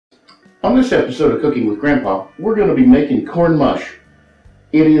On this episode of Cooking with Grandpa, we're going to be making corn mush.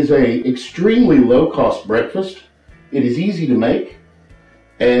 It is an extremely low-cost breakfast. It is easy to make,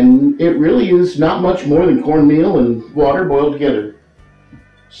 and it really is not much more than cornmeal and water boiled together.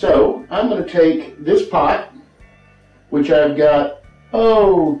 So I'm going to take this pot, which I've got,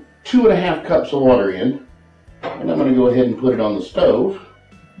 2.5 cups of water in, and I'm going to go ahead and put it on the stove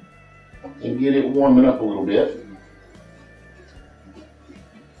and get it warming up a little bit.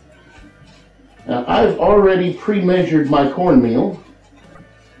 Now, I've already pre-measured my cornmeal.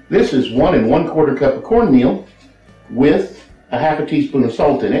 This is 1 1/4 cup of cornmeal with a 1/2 teaspoon of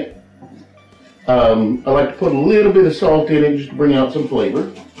salt in it. I like to put a little bit of salt in it just to bring out some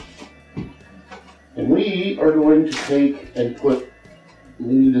flavor. And we are going to take and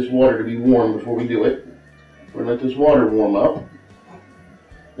we need this water to be warm before we do it. We're going to let this water warm up.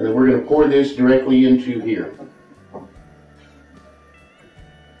 And then we're going to pour this directly into here.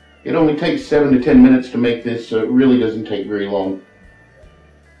 It only takes 7 to 10 minutes to make this, so it really doesn't take very long.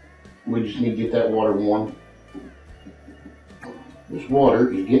 We just need to get that water warm. This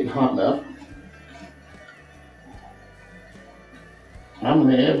water is getting hot enough. I'm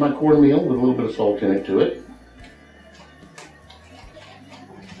going to add my cornmeal with a little bit of salt in it to it.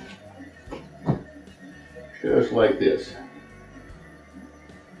 Just like this.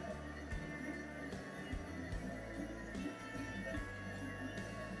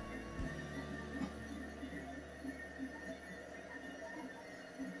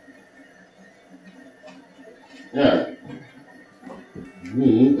 Alright,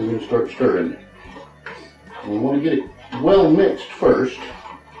 I'm going to start stirring. We want to get it well mixed first.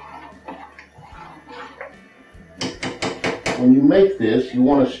 When you make this, you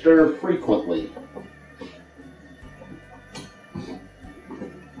want to stir frequently.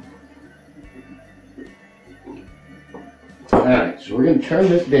 Alright, so we're going to turn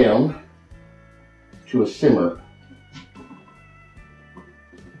this down to a simmer.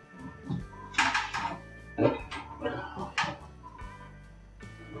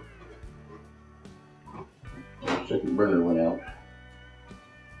 Second burner went out.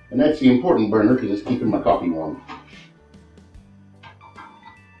 And that's the important burner because it's keeping my coffee warm.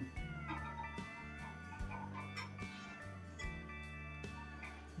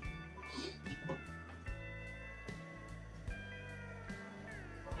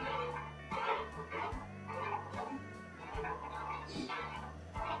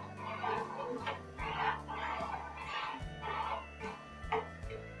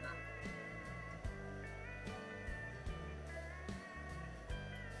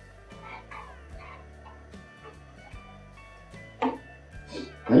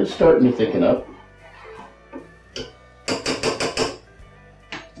 And it's starting to thicken up.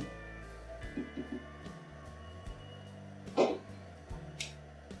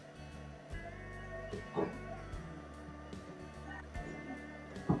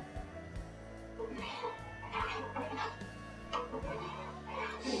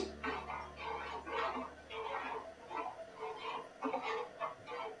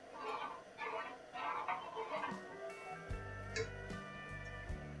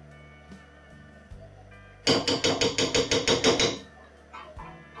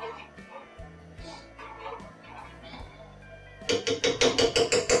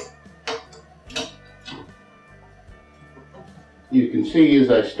 You can see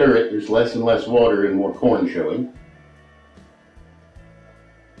as I stir it, there's less and less water and more corn showing.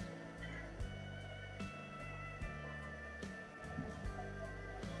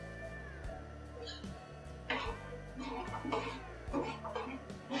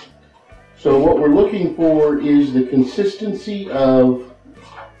 So what we're looking for is the consistency of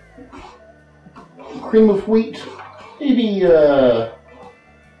cream of wheat, maybe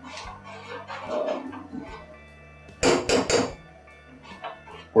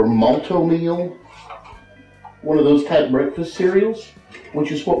or malto meal, one of those type breakfast cereals,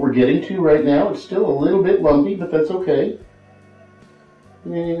 which is what we're getting to right now. It's still a little bit lumpy, but that's okay.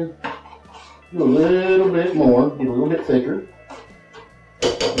 And do a little bit more, get a little bit thicker.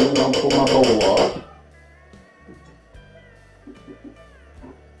 And then I'll pull my bowl off.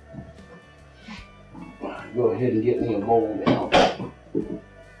 Go ahead and get me a bowl now.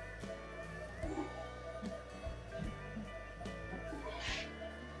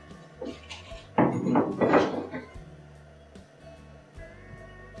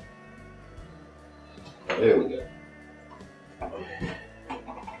 There we go.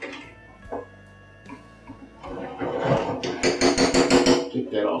 Take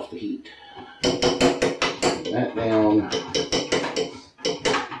that off the heat. That down.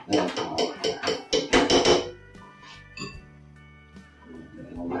 That off.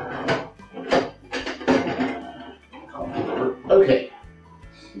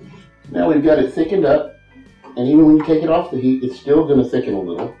 Now we've got it thickened up, and even when you take it off the heat, it's still going to thicken a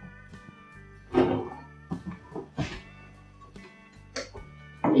little.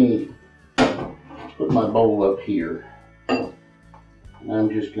 Let me put my bowl up here. And I'm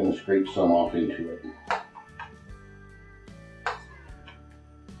just going to scrape some off into it.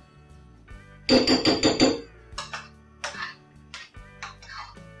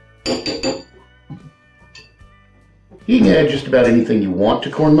 You can add just about anything you want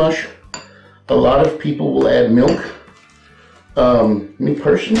to corn mush. A lot of people will add milk. Me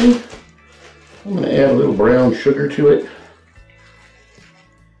personally, I'm going to add a little brown sugar to it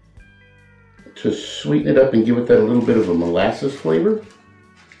to sweeten it up and give it that a little bit of a molasses flavor.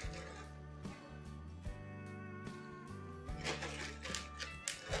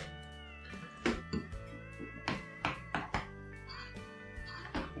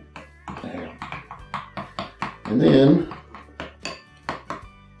 And then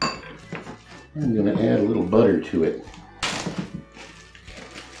I'm going to add a little butter to it.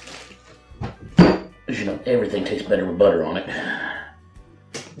 As you know, everything tastes better with butter on it.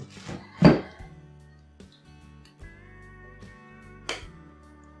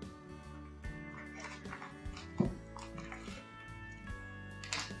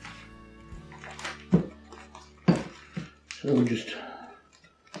 So we'll just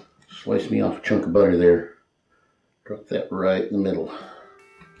slice me off a chunk of butter there. Drop that right in the middle.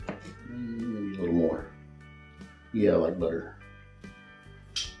 Maybe a little more. Yeah, I like butter.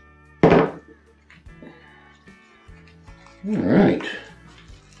 All right.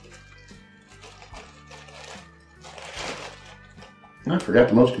 I forgot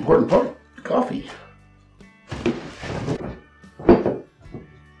the most important part, the coffee.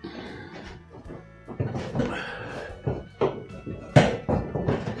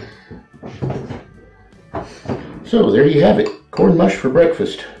 So there you have it, corn mush for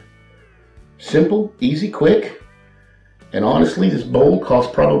breakfast. Simple, easy, quick, and honestly this bowl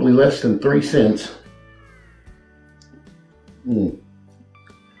costs probably less than 3 cents. It's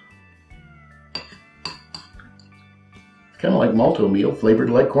kind of like malto meal flavored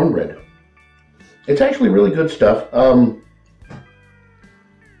like cornbread. It's actually really good stuff. Corn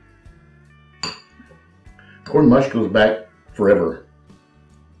mush goes back forever.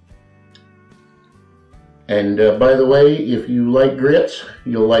 And by the way, if you like grits,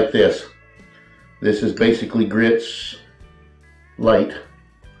 you'll like this. This is basically grits light.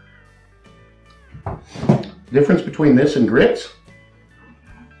 Difference between this and grits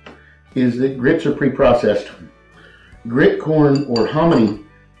is that grits are pre-processed. Grit corn or hominy,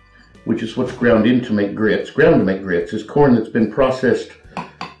 which is what's ground to make grits, is corn that's been processed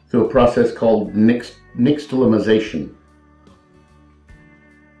through a process called nixtamalization.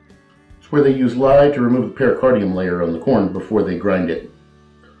 Where they use lye to remove the pericardium layer on the corn before they grind it.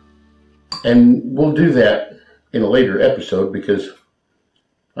 And we'll do that in a later episode because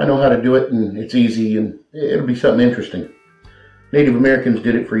I know how to do it and it's easy and it'll be something interesting. Native Americans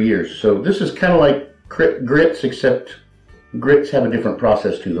did it for years. So this is kind of like grits, except grits have a different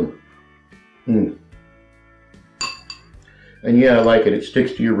process to them. And yeah, I like it. It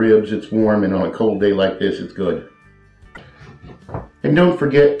sticks to your ribs, it's warm, and on a cold day like this, it's good. And don't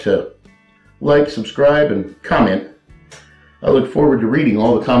forget to like, subscribe, and comment. I look forward to reading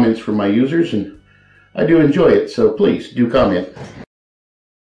all the comments from my users, and I do enjoy it, so please do comment.